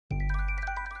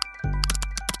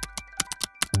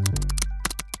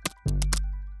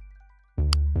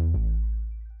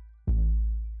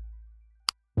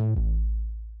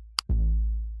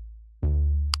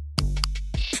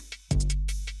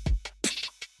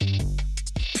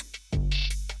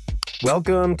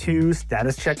Welcome to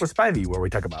Status Check with Spivey, where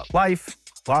we talk about life,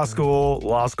 law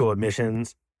school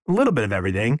admissions, a little bit of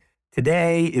everything.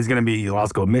 Today is going to be law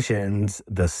school admissions,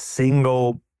 the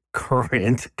single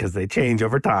current, because they change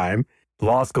over time,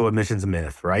 law school admissions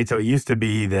myth, right? So it used to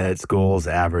be that schools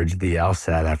averaged the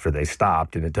LSAT after they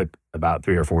stopped, and it took about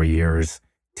 3 or 4 years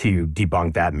to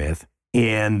debunk that myth.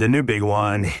 And the new big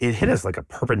one, it hit us like a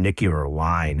perpendicular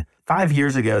line. 5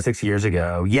 years ago, 6 years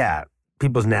ago,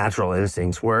 people's natural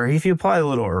instincts were if you apply a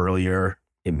little earlier,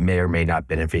 it may or may not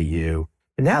benefit you.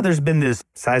 And now there's been this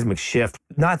seismic shift,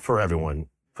 not for everyone,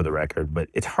 for the record, but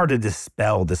it's hard to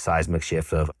dispel the seismic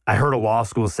shift of, I heard a law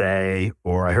school say,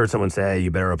 or I heard someone say, you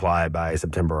better apply by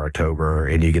September or October,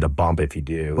 and you get a bump if you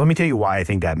do. Let me tell you why I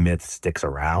think that myth sticks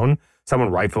around. Someone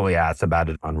rightfully asked about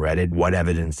it on Reddit. What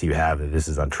evidence do you have that this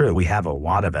is untrue? We have a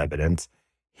lot of evidence,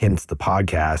 hence the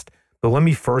podcast. But let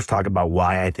me first talk about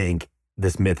why I think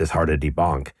this myth is hard to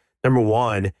debunk. Number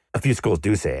one, a few schools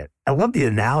do say it. I love the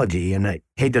analogy, and I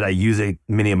hate that I use it.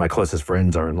 Many of my closest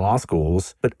friends are in law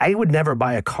schools, but I would never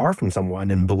buy a car from someone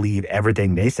and believe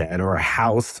everything they said, or a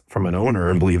house from an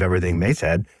owner and believe everything they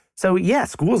said. So yeah,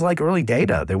 schools like early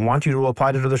data. They want you to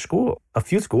apply to their school. A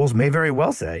few schools may very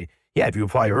well say, yeah, if you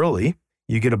apply early,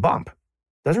 you get a bump.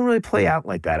 Doesn't really play out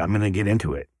like that. I'm going to get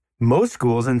into it. Most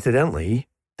schools, incidentally,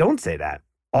 don't say that.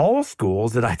 All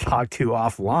schools that I talk to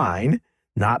offline,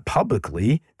 not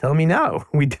publicly, tell me no,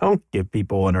 we don't give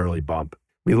people an early bump.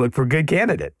 We look for good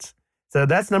candidates. So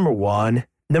that's number one.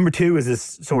 Number two is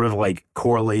this sort of like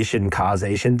correlation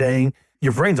causation thing.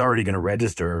 Your brain's already going to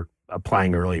register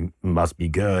applying early must be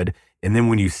good. And then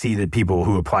when you see that people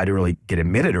who applied early get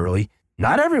admitted early,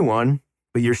 not everyone,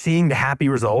 but you're seeing the happy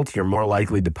results, you're more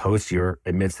likely to post your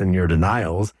admits than your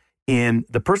denials. And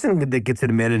the person that gets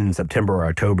admitted in September or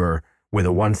October with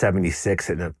a 176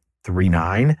 and a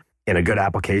 3.9 and a good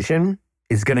application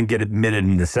is going to get admitted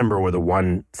in December with a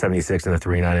 176 and a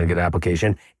 3.9 and a good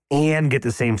application and get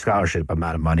the same scholarship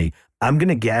amount of money. I'm going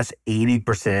to guess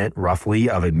 80% roughly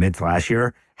of admits last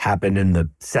year happened in the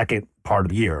second part of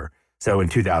the year. So in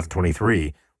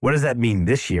 2023. What does that mean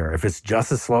this year? If it's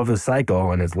just as slow of a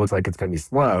cycle and it looks like it's going to be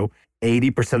slow,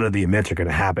 80% of the admits are going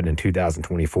to happen in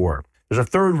 2024. There's a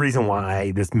third reason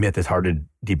why this myth is hard to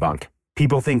debunk.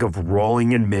 People think of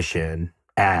rolling admission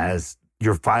as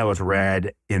your file was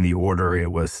read in the order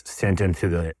it was sent into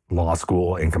the law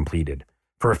school and completed.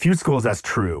 For a few schools, that's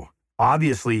true.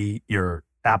 Obviously, your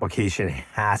application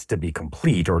has to be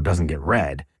complete or it doesn't get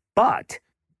read. But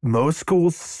most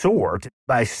schools sort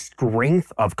by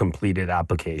strength of completed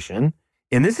application.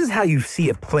 And this is how you see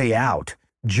it play out.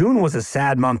 June was a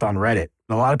sad month on Reddit.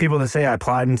 A lot of people that say I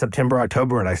applied in September,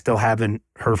 October, and I still haven't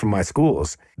heard from my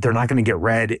schools. They're not going to get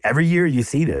read. Every year you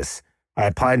see this. I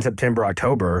applied in September,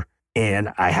 October,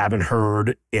 and I haven't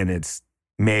heard, and it's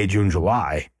May, June,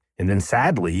 July. And then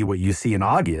sadly, what you see in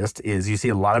August is you see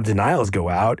a lot of denials go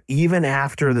out even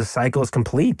after the cycle is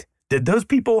complete. Did those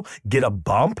people get a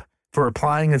bump for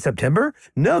applying in September?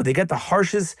 No, they got the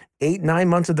harshest 8-9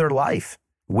 months of their life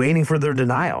waiting for their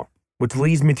denial, which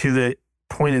leads me to the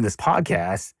point of this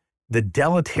podcast. The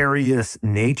deleterious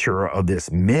nature of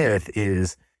this myth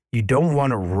is you don't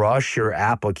want to rush your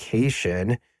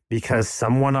application because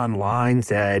someone online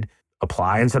said,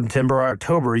 apply in September or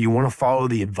October. You want to follow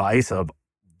the advice of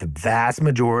the vast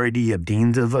majority of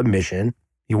deans of admission.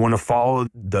 You want to follow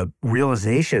the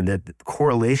realization that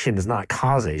correlation is not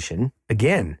causation.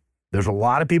 Again, there's a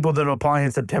lot of people that apply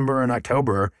in September and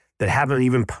October that haven't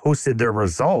even posted their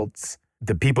results.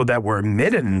 The people that were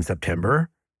admitted in September,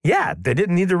 yeah, they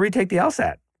didn't need to retake the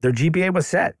LSAT. Their GPA was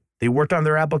set. They worked on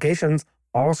their applications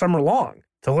all summer long.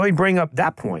 So let me bring up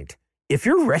that point. If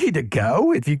you're ready to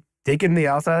go, if you've taken the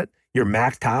LSAT, your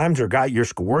max times or got your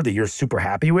score that you're super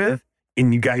happy with,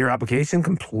 and you got your application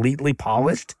completely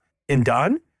polished and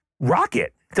done, rock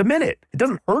it. Submit it. It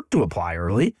doesn't hurt to apply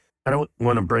early. I don't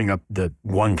want to bring up the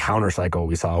one counter cycle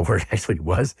we saw where it actually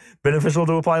was beneficial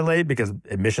to apply late because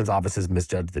admissions offices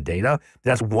misjudged the data.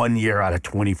 That's 1 year out of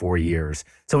 24 years.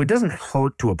 So it doesn't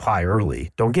hurt to apply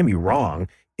early. Don't get me wrong.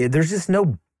 There's just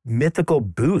no mythical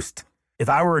boost. If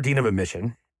I were a dean of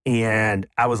admission and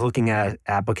I was looking at an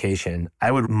application,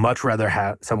 I would much rather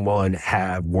have someone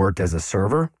have worked as a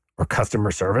server or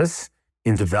customer service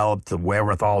and developed the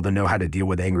wherewithal to know how to deal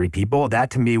with angry people.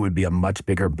 That to me would be a much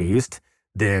bigger boost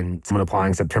than someone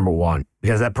applying September 1.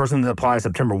 Because that person that applies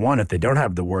September 1, if they don't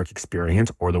have the work experience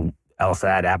or the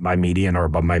LSAT at my median or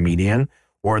above my median,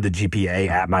 or the GPA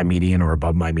at my median or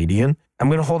above my median, I'm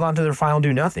going to hold on to their file and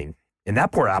do nothing. And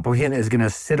that poor applicant is going to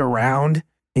sit around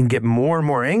and get more and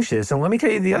more anxious. And let me tell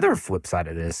you the other flip side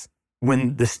of this.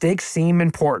 When the stakes seem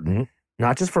important,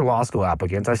 not just for law school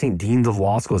applicants. I've seen deans of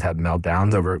law schools have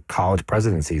meltdowns over college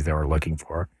presidencies they were looking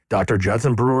for. Dr.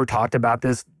 Judson Brewer talked about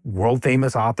this, world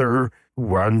famous author who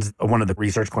runs one of the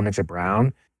research clinics at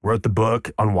Brown, wrote the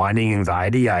book Unwinding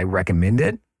Anxiety. I recommend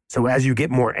it. So as you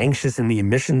get more anxious in the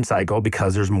admission cycle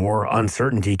because there's more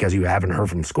uncertainty because you haven't heard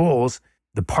from schools,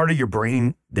 the part of your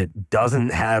brain that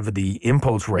doesn't have the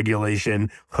impulse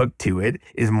regulation hooked to it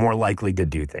is more likely to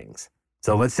do things.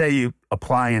 So let's say you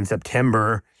apply in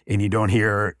September and you don't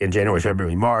hear in January,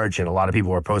 February, March, and a lot of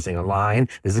people are posting online.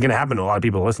 This is going to happen to a lot of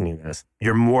people listening to this.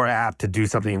 You're more apt to do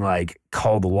something like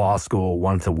call the law school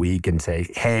once a week and say,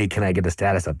 hey, can I get a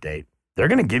status update? They're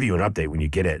going to give you an update when you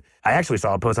get it. I actually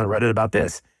saw a post on Reddit about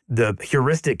this. The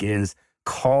heuristic is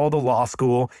call the law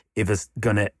school if it's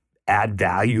going to add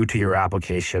value to your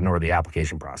application or the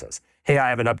application process. Hey, I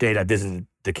have an update. I visited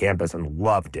the campus and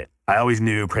loved it. I always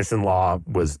knew Princeton Law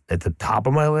was at the top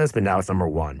of my list, but now it's number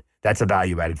one. That's a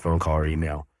value-added phone call or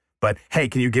email. But hey,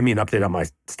 can you give me an update on my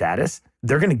status?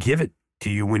 They're going to give it to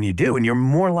you when you do, and you're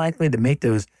more likely to make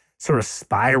those sort of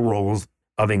spirals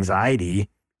of anxiety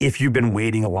if you've been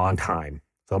waiting a long time.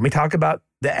 So let me talk about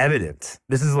the evidence.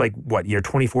 This is like, what, year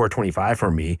 24 or 25 for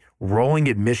me. Rolling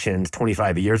admissions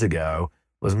 25 years ago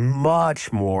was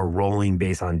much more rolling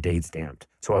based on date stamped.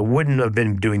 So I wouldn't have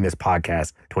been doing this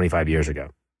podcast 25 years ago.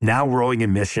 Now rolling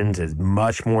admissions is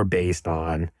much more based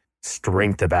on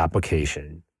strength of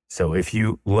application. So if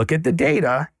you look at the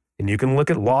data, and you can look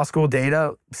at law school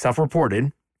data,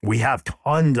 self-reported, we have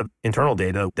tons of internal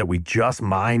data that we just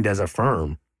mined as a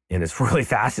firm. And it's really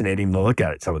fascinating to look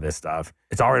at some of this stuff.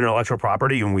 It's our intellectual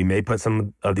property, and we may put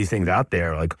some of these things out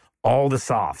there, like all the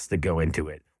softs that go into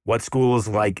it. What schools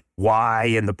like why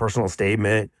in the personal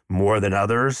statement more than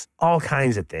others, all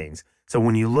kinds of things. So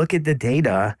when you look at the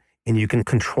data and you can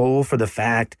control for the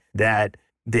fact that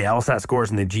the LSAT scores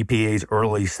and the GPA's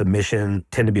early submission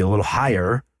tend to be a little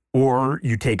higher, or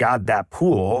you take out that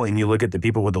pool and you look at the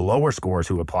people with the lower scores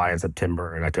who apply in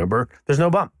September and October, there's no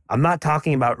bump. I'm not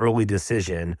talking about early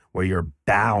decision where you're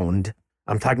bound.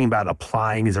 I'm talking about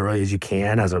applying as early as you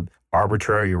can as an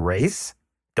arbitrary race.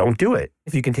 Don't do it.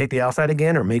 If you can take the LSAT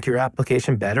again or make your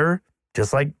application better,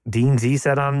 just like Dean Z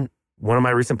said on one of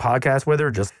my recent podcasts with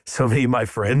her, just so many of my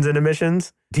friends in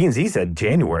admissions, Dean Z said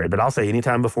January, but I'll say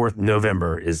anytime before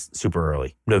November is super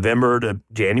early. November to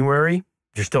January,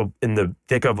 you're still in the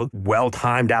thick of a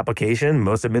well-timed application.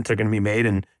 Most admits are going to be made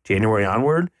in January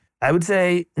onward. I would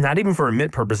say not even for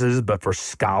admit purposes, but for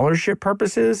scholarship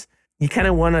purposes, you kind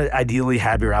of want to ideally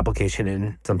have your application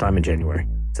in sometime in January.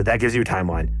 So that gives you a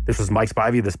timeline. This was Mike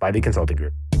Spivey, the Spivey Consulting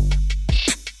Group.